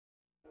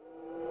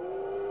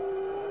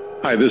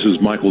Hi, this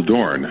is Michael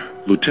Dorn,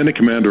 Lieutenant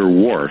Commander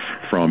Worf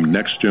from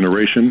Next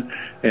Generation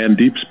and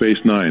Deep Space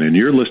Nine, and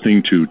you're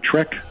listening to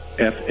Trek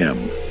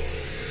FM.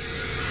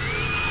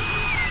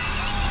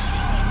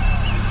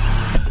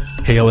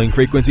 Hailing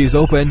frequencies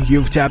open,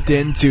 you've tapped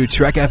into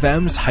Trek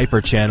FM's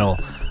Hyper Channel.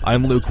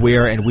 I'm Luke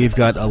Weir, and we've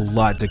got a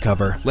lot to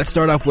cover. Let's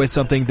start off with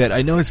something that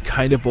I know is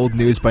kind of old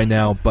news by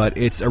now, but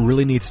it's a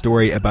really neat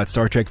story about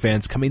Star Trek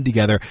fans coming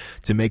together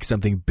to make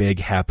something big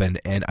happen,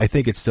 and I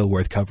think it's still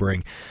worth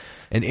covering.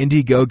 An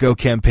Indiegogo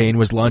campaign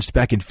was launched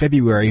back in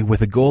February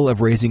with a goal of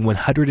raising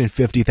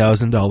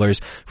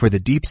 $150,000 for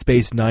the Deep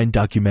Space Nine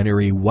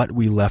documentary What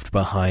We Left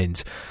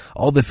Behind.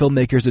 All the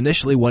filmmakers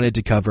initially wanted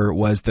to cover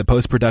was the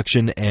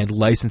post-production and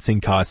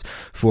licensing costs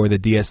for the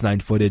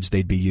DS9 footage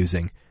they'd be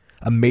using.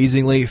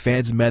 Amazingly,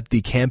 fans met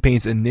the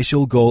campaign's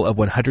initial goal of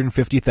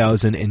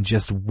 $150,000 in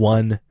just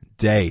one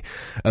day.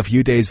 A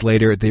few days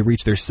later, they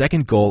reached their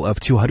second goal of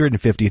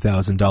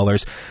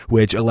 $250,000,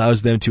 which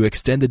allows them to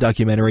extend the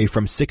documentary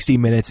from 60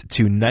 minutes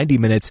to 90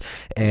 minutes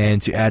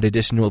and to add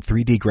additional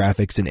 3D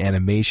graphics and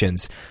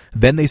animations.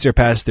 Then they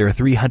surpassed their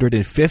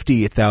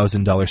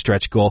 $350,000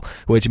 stretch goal,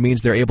 which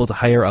means they're able to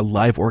hire a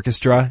live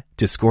orchestra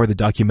to score the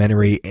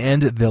documentary,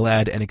 and they'll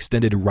add an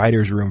extended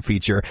writer's room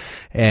feature.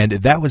 And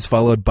that was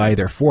followed by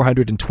their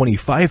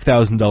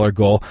 $425,000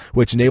 goal,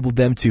 which enabled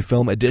them to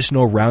film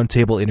additional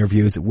roundtable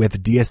interviews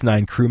with DS9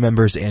 crew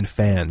members and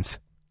fans.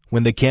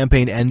 When the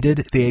campaign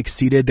ended, they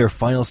exceeded their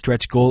final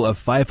stretch goal of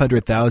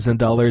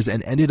 $500,000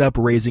 and ended up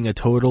raising a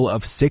total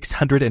of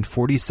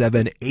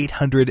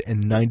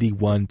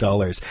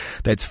 $647,891.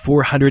 That's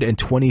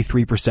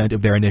 423%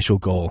 of their initial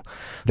goal.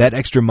 That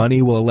extra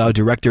money will allow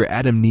director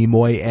Adam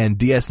Nimoy and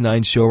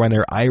DS9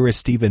 showrunner Ira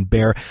Steven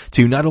Behr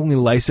to not only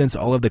license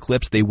all of the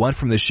clips they want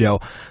from the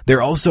show,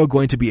 they're also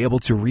going to be able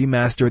to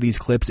remaster these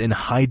clips in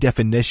high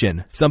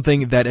definition,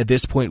 something that at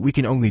this point we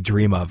can only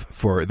dream of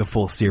for the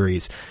full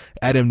series.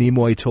 Adam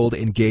Nimoy told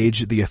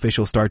Engage, the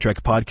official Star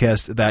Trek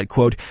podcast, that,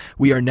 quote,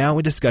 "We are now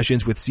in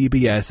discussions with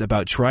CBS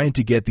about trying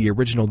to get the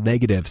original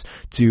negatives,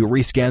 to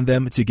rescan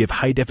them, to give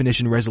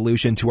high-definition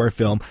resolution to our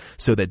film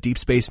so that Deep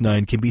Space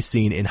Nine can be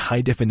seen in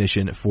high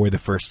definition for the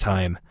first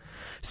time."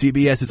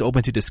 CBS is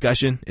open to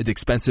discussion, it's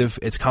expensive,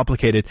 it's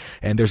complicated,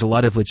 and there's a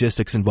lot of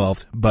logistics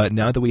involved, but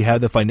now that we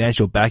have the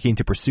financial backing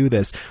to pursue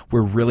this,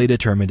 we're really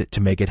determined to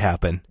make it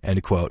happen,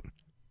 end quote.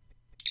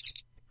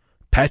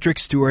 Patrick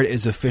Stewart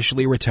is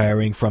officially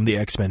retiring from the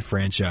X-Men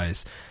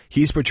franchise.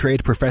 He's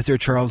portrayed Professor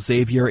Charles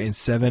Xavier in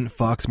 7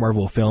 Fox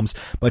Marvel films,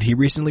 but he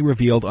recently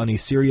revealed on a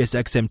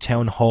SiriusXM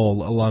town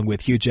hall along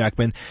with Hugh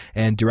Jackman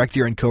and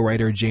director and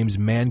co-writer James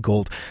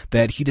Mangold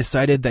that he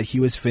decided that he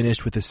was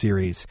finished with the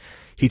series.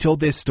 He told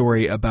this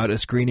story about a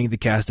screening the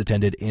cast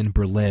attended in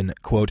Berlin.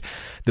 Quote,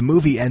 "The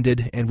movie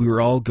ended and we were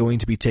all going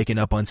to be taken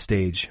up on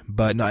stage,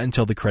 but not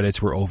until the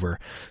credits were over.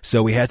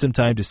 So we had some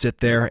time to sit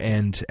there,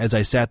 and as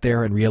I sat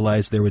there and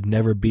realized there would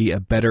never be a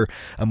better,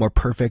 a more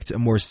perfect, a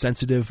more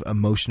sensitive,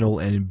 emotional,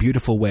 and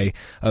beautiful way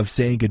of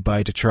saying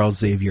goodbye to Charles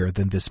Xavier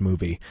than this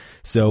movie.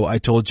 So I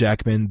told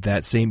Jackman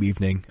that same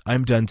evening,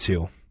 I'm done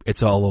too.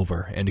 It's all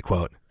over," end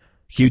quote.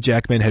 Hugh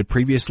Jackman had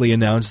previously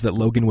announced that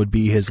Logan would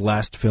be his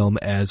last film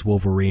as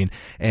Wolverine,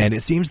 and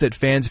it seems that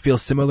fans feel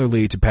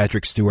similarly to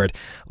Patrick Stewart.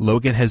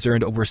 Logan has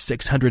earned over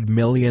 $600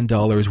 million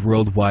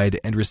worldwide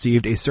and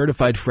received a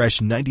certified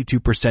fresh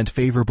 92%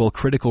 favorable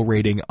critical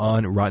rating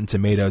on Rotten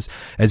Tomatoes,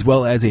 as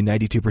well as a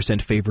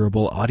 92%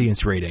 favorable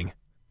audience rating.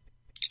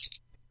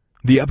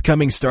 The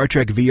upcoming Star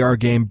Trek VR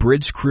game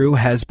Bridge Crew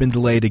has been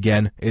delayed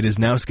again. It is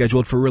now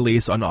scheduled for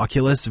release on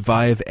Oculus,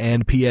 Vive,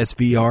 and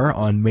PSVR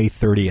on May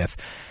 30th.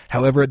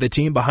 However, the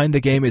team behind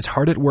the game is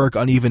hard at work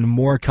on even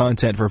more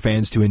content for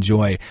fans to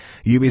enjoy.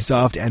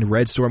 Ubisoft and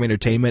Red Storm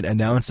Entertainment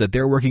announced that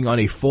they're working on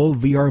a full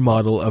VR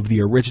model of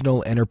the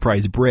original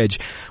Enterprise bridge,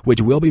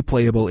 which will be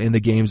playable in the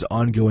game's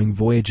ongoing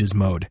Voyages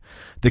mode.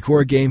 The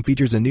core game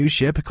features a new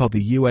ship called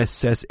the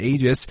USS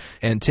Aegis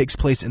and takes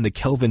place in the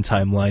Kelvin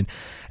timeline.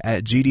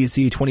 At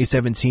GDC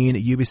 2017,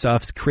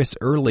 Ubisoft's Chris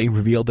Early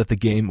revealed that the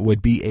game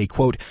would be a,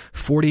 quote,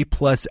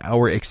 40-plus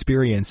hour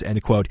experience,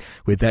 end quote,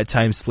 with that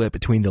time split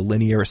between the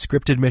linear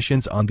scripted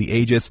missions on the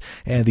Aegis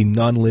and the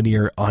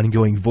non-linear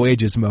ongoing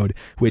Voyages mode,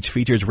 which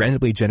features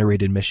randomly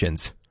generated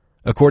missions.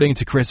 According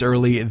to Chris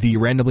Early, the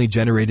randomly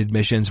generated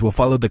missions will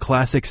follow the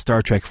classic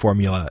Star Trek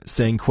formula,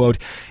 saying, quote,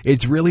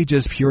 "It's really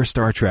just pure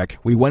Star Trek.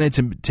 We wanted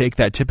to take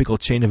that typical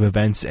chain of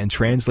events and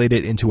translate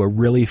it into a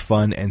really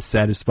fun and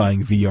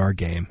satisfying VR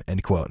game,"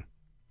 end quote.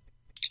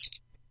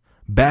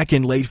 Back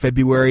in late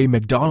February,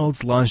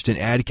 McDonald's launched an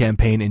ad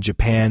campaign in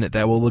Japan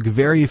that will look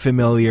very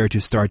familiar to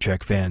Star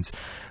Trek fans.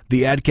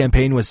 The ad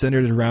campaign was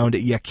centered around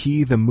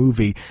Yaki the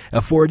Movie,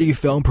 a 4D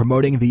film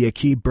promoting the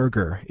Yaki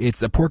Burger.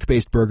 It's a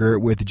pork-based burger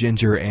with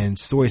ginger and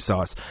soy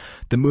sauce.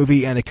 The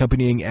movie and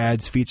accompanying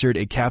ads featured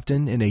a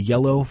captain in a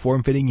yellow,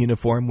 form-fitting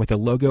uniform with a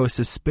logo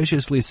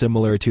suspiciously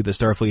similar to the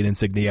Starfleet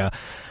insignia.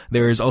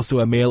 There is also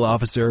a male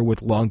officer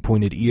with long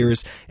pointed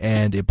ears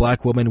and a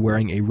black woman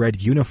wearing a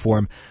red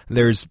uniform.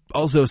 There's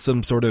also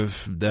some sort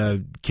of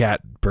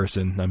cat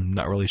person. I'm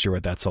not really sure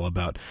what that's all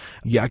about.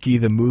 Yaki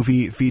the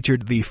Movie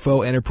featured the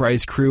faux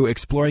Enterprise crew crew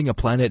exploring a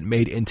planet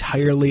made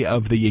entirely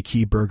of the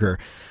Yaqui burger.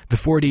 The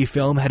 4D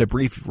film had a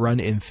brief run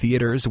in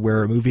theaters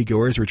where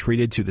moviegoers were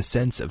treated to the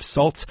scents of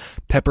salt,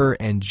 pepper,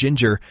 and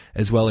ginger,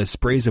 as well as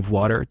sprays of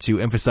water to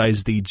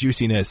emphasize the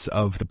juiciness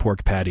of the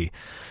pork patty.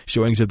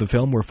 Showings of the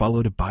film were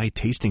followed by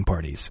tasting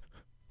parties.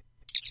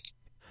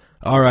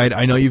 Alright,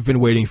 I know you've been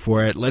waiting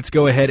for it. Let's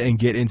go ahead and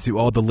get into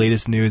all the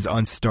latest news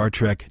on Star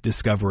Trek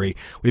Discovery.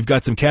 We've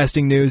got some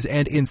casting news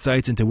and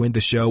insights into when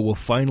the show will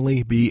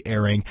finally be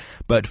airing,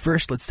 but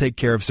first let's take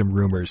care of some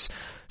rumors.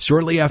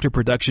 Shortly after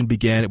production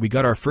began, we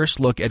got our first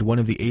look at one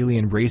of the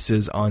alien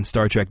races on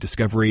Star Trek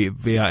Discovery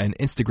via an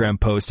Instagram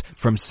post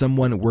from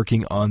someone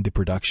working on the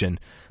production.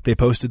 They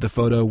posted the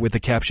photo with the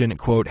caption,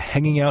 quote,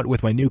 "hanging out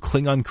with my new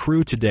Klingon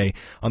crew today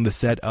on the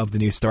set of the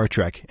new Star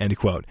Trek," end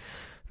quote.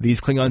 These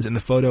Klingons in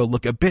the photo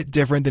look a bit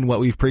different than what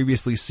we've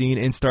previously seen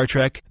in Star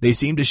Trek. They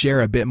seem to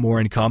share a bit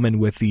more in common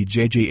with the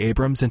J.J.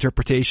 Abrams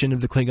interpretation of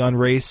the Klingon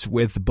race,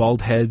 with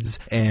bald heads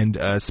and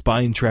a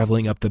spine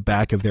traveling up the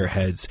back of their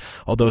heads,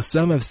 although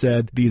some have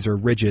said these are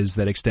ridges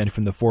that extend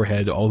from the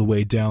forehead all the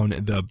way down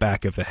the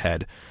back of the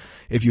head.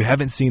 If you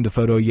haven't seen the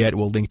photo yet,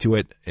 we'll link to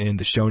it in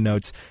the show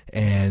notes.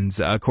 And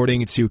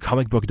according to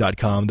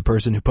comicbook.com, the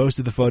person who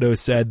posted the photo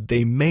said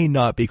they may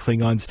not be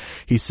Klingons.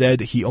 He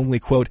said he only,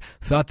 quote,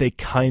 thought they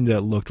kinda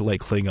looked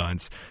like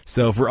Klingons.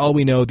 So for all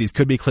we know, these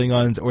could be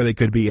Klingons or they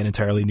could be an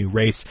entirely new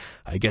race.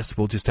 I guess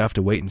we'll just have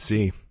to wait and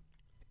see.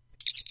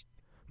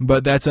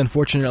 But that's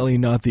unfortunately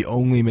not the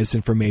only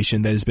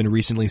misinformation that has been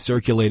recently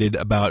circulated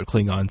about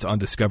Klingons on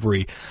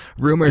Discovery.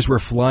 Rumors were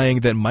flying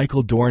that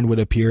Michael Dorn would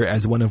appear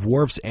as one of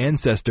Worf's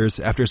ancestors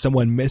after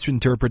someone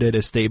misinterpreted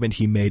a statement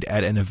he made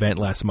at an event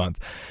last month.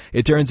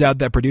 It turns out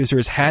that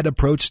producers had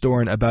approached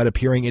Dorn about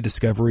appearing in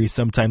Discovery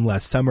sometime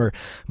last summer,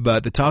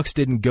 but the talks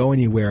didn't go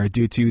anywhere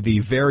due to the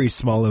very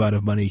small amount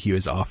of money he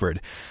was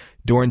offered.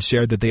 Dorn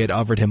shared that they had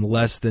offered him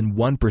less than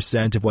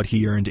 1% of what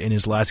he earned in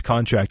his last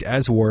contract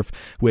as Worf,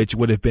 which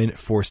would have been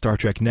for Star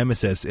Trek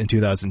Nemesis in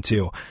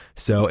 2002.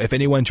 So if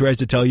anyone tries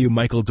to tell you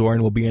Michael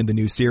Dorn will be in the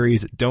new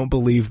series, don't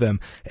believe them,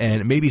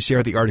 and maybe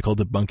share the article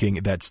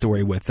debunking that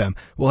story with them.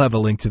 We'll have a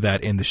link to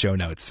that in the show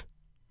notes.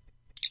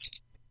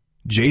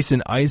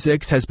 Jason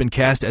Isaacs has been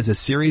cast as a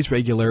series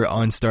regular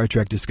on Star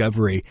Trek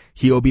Discovery.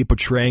 He will be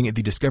portraying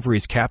the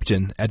Discovery's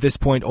captain, at this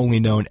point only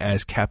known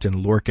as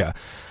Captain Lorca.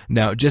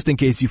 Now, just in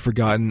case you've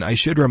forgotten, I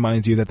should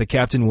remind you that the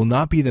captain will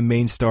not be the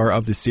main star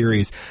of the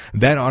series.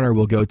 That honor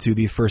will go to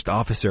the first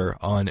officer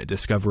on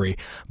Discovery.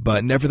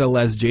 But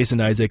nevertheless,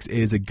 Jason Isaacs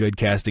is a good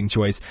casting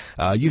choice.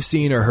 You've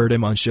seen or heard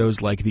him on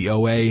shows like The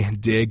OA,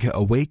 Dig,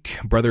 Awake,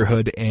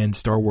 Brotherhood, and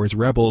Star Wars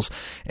Rebels.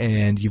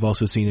 And you've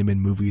also seen him in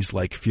movies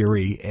like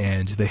Fury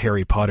and the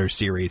Harry Potter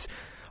series.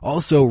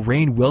 Also,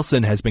 Rainn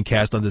Wilson has been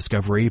cast on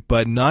Discovery,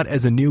 but not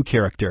as a new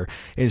character.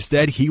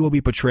 Instead, he will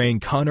be portraying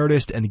con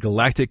artist and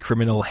galactic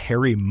criminal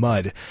Harry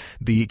Mudd.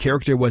 The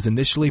character was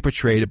initially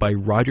portrayed by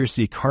Roger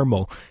C.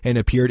 Carmel and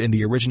appeared in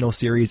the original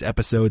series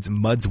episodes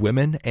Mudd's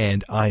Women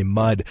and I,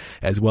 Mudd,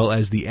 as well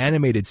as the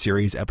animated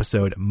series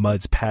episode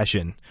Mudd's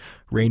Passion.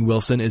 Rainn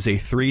Wilson is a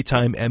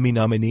 3-time Emmy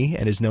nominee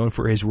and is known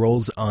for his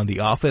roles on The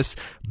Office,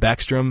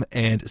 Backstrom,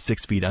 and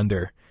 6 Feet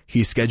Under.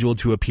 He's scheduled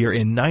to appear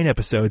in 9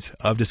 episodes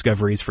of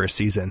Discovery's first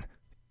season.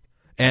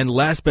 And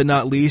last but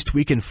not least,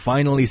 we can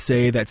finally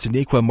say that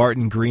Sonequa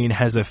Martin Green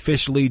has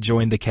officially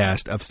joined the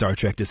cast of Star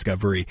Trek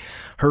Discovery.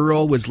 Her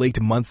role was leaked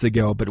months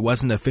ago, but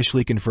wasn't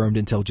officially confirmed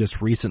until just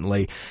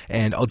recently,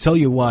 and I'll tell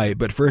you why,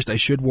 but first I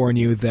should warn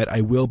you that I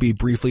will be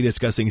briefly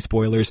discussing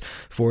spoilers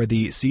for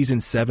the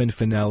Season 7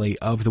 finale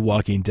of The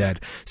Walking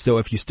Dead, so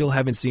if you still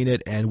haven't seen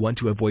it and want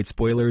to avoid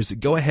spoilers,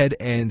 go ahead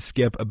and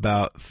skip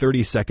about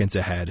 30 seconds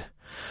ahead.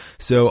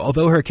 So,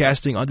 although her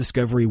casting on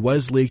Discovery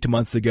was leaked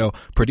months ago,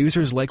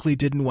 producers likely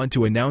didn't want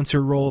to announce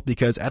her role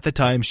because at the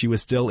time she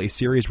was still a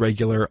series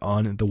regular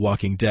on The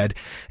Walking Dead,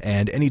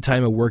 and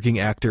anytime a working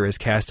actor is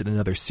cast in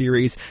another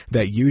series,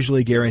 that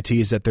usually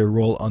guarantees that their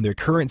role on their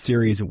current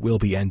series will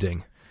be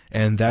ending.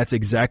 And that's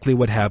exactly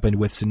what happened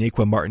with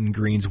Sonequa Martin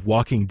Green's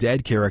Walking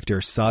Dead character,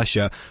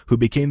 Sasha, who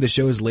became the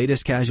show's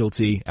latest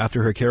casualty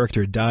after her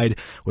character died,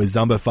 was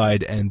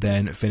zombified, and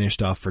then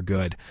finished off for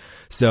good.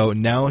 So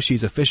now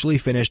she's officially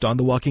finished on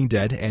The Walking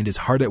Dead and is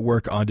hard at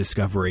work on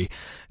Discovery.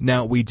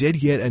 Now, we did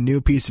get a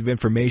new piece of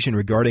information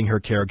regarding her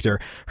character.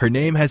 Her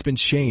name has been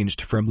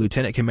changed from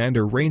Lieutenant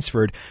Commander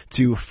Rainsford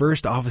to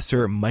First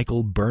Officer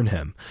Michael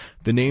Burnham.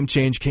 The name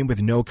change came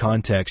with no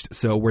context,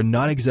 so we're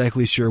not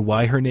exactly sure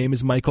why her name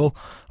is Michael.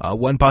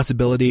 One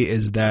possibility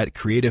is that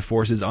creative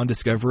forces on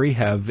Discovery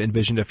have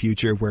envisioned a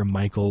future where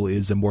Michael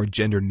is a more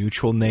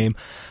gender-neutral name.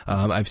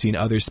 I've seen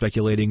others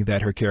speculating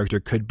that her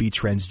character could be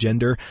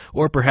transgender,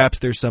 or perhaps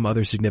there's some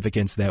other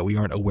significance that we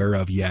aren't aware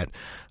of yet.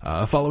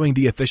 Following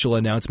the official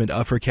announcement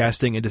of her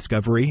casting in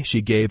Discovery,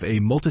 she gave a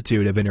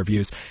multitude of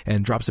interviews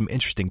and dropped some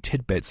interesting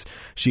tidbits.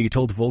 She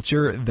told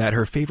Vulture that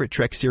her favorite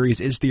Trek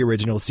series is the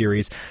original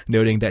series,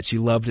 noting that she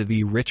loved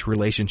the rich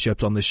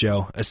relationships on the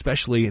show,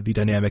 especially the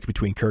dynamic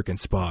between Kirk and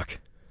Spock.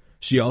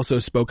 She also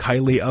spoke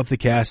highly of the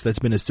cast that's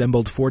been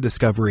assembled for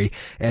Discovery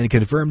and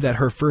confirmed that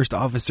her first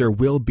officer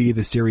will be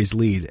the series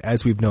lead,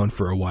 as we've known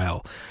for a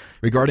while.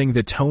 Regarding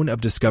the tone of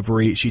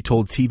Discovery, she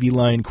told TV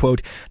Line,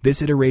 quote,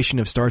 "This iteration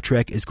of Star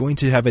Trek is going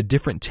to have a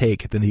different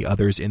take than the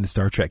others in the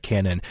Star Trek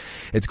canon.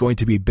 It's going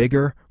to be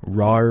bigger,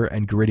 rawer,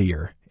 and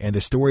grittier, and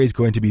the story is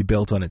going to be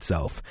built on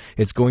itself.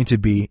 It's going to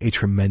be a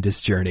tremendous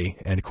journey,"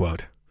 end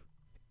quote.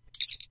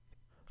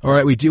 All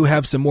right, we do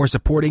have some more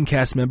supporting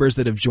cast members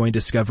that have joined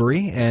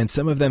Discovery, and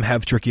some of them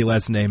have tricky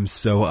last names,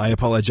 so I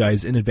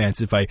apologize in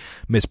advance if I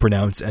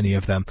mispronounce any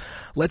of them.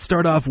 Let's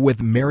start off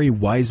with Mary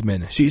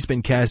Wiseman. She's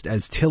been cast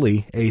as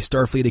Tilly, a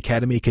Starfleet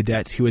Academy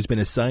cadet who has been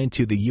assigned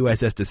to the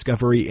USS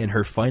Discovery in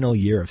her final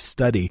year of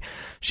study.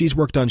 She's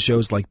worked on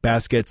shows like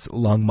Baskets,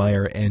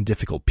 Longmire, and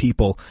Difficult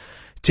People.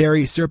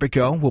 Terry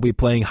Serpico will be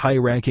playing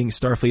high-ranking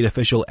Starfleet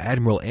official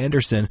Admiral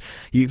Anderson.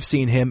 You've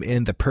seen him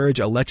in The Purge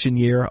election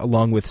year,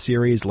 along with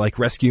series like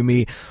Rescue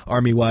Me,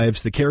 Army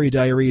Wives, The Carrie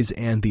Diaries,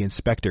 and The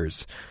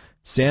Inspectors.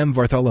 Sam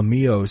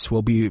Vartholomeos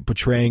will be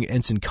portraying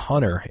Ensign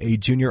Connor, a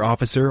junior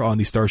officer on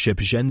the starship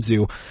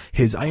Shenzhou.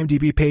 His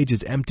IMDb page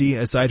is empty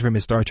aside from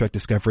his Star Trek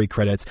Discovery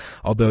credits,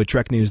 although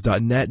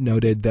TrekNews.net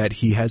noted that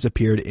he has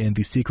appeared in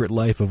The Secret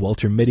Life of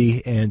Walter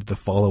Mitty and The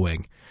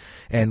Following.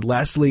 And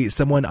lastly,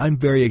 someone I'm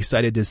very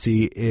excited to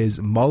see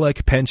is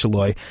Malek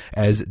Panchaloy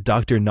as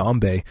Dr.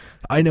 Nambe.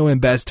 I know him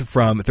best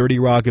from 30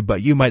 Rock,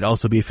 but you might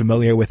also be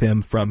familiar with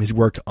him from his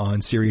work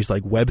on series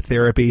like Web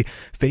Therapy,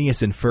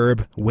 Phineas and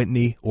Ferb,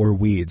 Whitney, or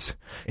Weeds.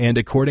 And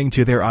according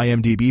to their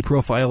IMDb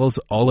profiles,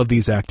 all of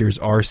these actors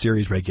are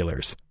series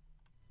regulars.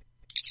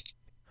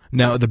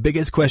 Now, the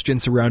biggest question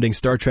surrounding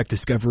Star Trek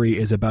Discovery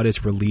is about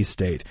its release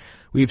date.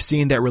 We've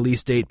seen that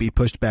release date be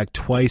pushed back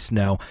twice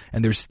now,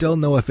 and there's still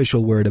no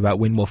official word about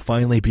when we'll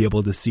finally be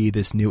able to see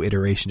this new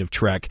iteration of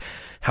Trek.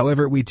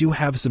 However, we do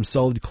have some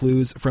solid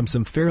clues from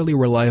some fairly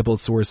reliable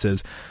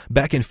sources.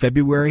 Back in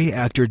February,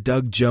 actor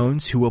Doug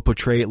Jones, who will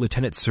portray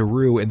Lieutenant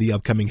Saru in the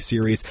upcoming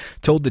series,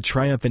 told the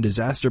Triumph and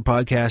Disaster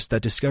podcast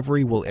that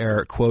Discovery will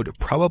air, quote,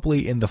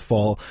 probably in the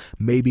fall,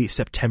 maybe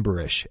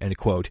September-ish, end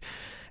quote.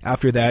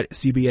 After that,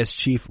 CBS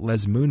chief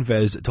Les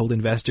Moonves told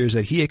investors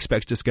that he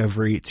expects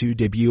Discovery to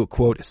debut,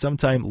 quote,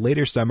 sometime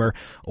later summer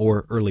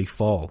or early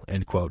fall,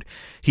 end quote.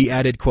 He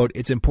added, quote,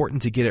 it's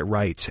important to get it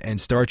right,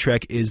 and Star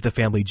Trek is the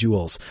family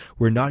jewels.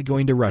 We're not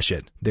going to rush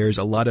it. There's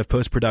a lot of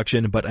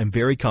post-production, but I'm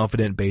very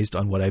confident based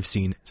on what I've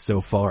seen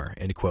so far,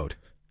 end quote.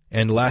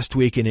 And last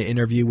week in an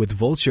interview with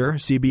Vulture,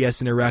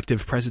 CBS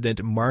Interactive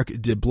president Mark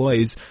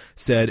DeBlois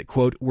said,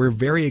 quote, we're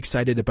very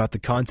excited about the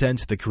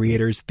content, the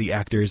creators, the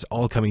actors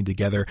all coming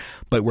together,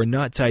 but we're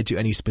not tied to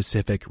any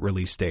specific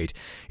release date.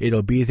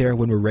 It'll be there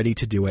when we're ready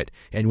to do it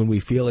and when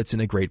we feel it's in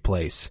a great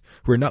place.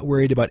 We're not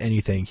worried about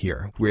anything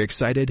here. We're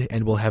excited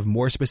and we'll have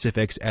more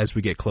specifics as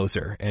we get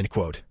closer, end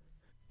quote.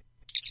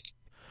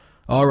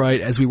 All right,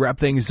 as we wrap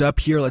things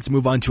up here, let's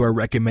move on to our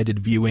recommended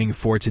viewing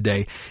for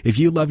today. If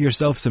you love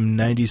yourself some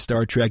 90s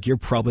Star Trek, you're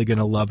probably going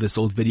to love this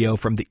old video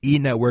from the E!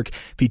 Network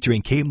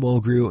featuring Kate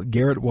Mulgrew,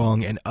 Garrett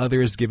Wang, and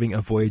others giving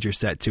a Voyager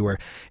set tour.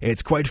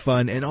 It's quite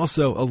fun and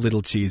also a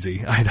little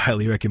cheesy. I'd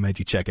highly recommend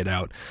you check it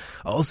out.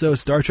 Also,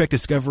 Star Trek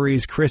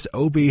Discovery's Chris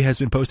Obi has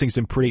been posting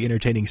some pretty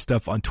entertaining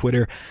stuff on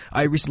Twitter.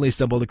 I recently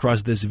stumbled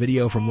across this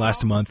video from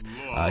last month.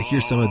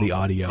 Here's some of the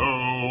audio. Oh,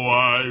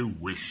 I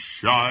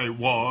wish I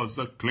was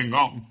a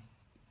Klingon.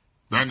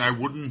 Then I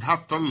wouldn't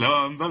have to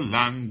learn the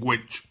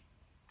language.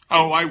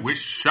 Oh, I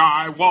wish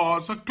I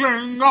was a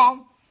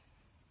Klingon,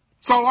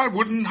 so I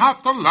wouldn't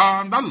have to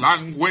learn the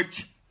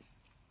language.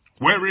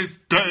 Where is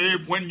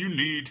Dave when you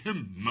need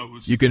him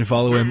most? You can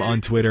follow him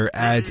on Twitter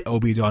at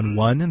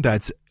Obidon1,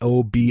 that's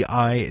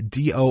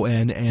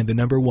Obidon, and the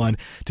number 1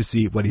 to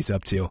see what he's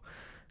up to.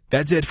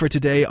 That's it for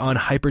today on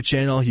Hyper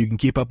Channel. You can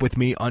keep up with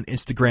me on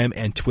Instagram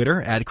and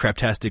Twitter at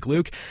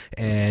CraptasticLuke,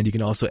 and you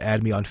can also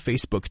add me on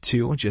Facebook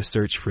too. Just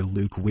search for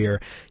Luke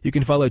Weir. You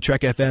can follow Trek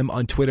FM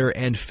on Twitter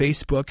and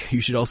Facebook. You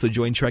should also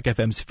join Trek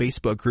FM's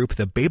Facebook group,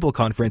 the Babel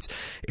Conference.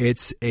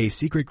 It's a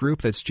secret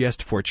group that's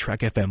just for Trek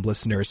FM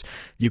listeners.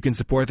 You can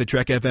support the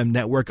Trek FM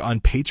network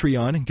on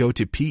Patreon. Go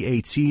to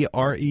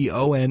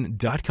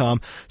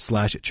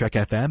patreon.com/Trek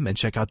FM and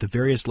check out the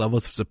various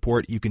levels of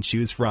support you can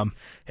choose from.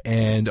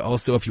 And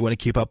also, if you want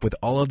to keep up with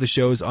all of the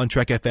shows on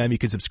Trek FM, you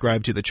can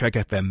subscribe to the Trek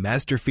FM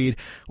master feed,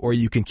 or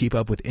you can keep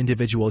up with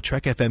individual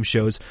Trek FM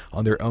shows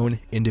on their own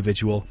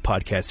individual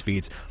podcast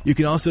feeds. You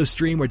can also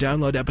stream or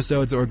download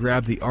episodes or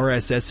grab the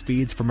RSS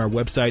feeds from our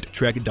website,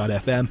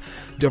 trek.fm.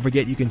 Don't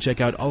forget, you can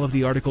check out all of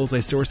the articles I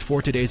sourced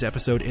for today's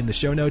episode in the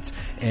show notes.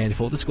 And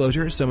full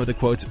disclosure, some of the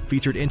quotes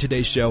featured in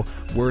today's show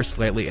were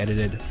slightly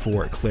edited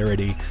for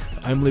clarity.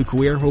 I'm Luke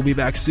Weir. We'll be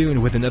back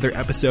soon with another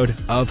episode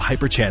of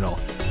Hyper Channel.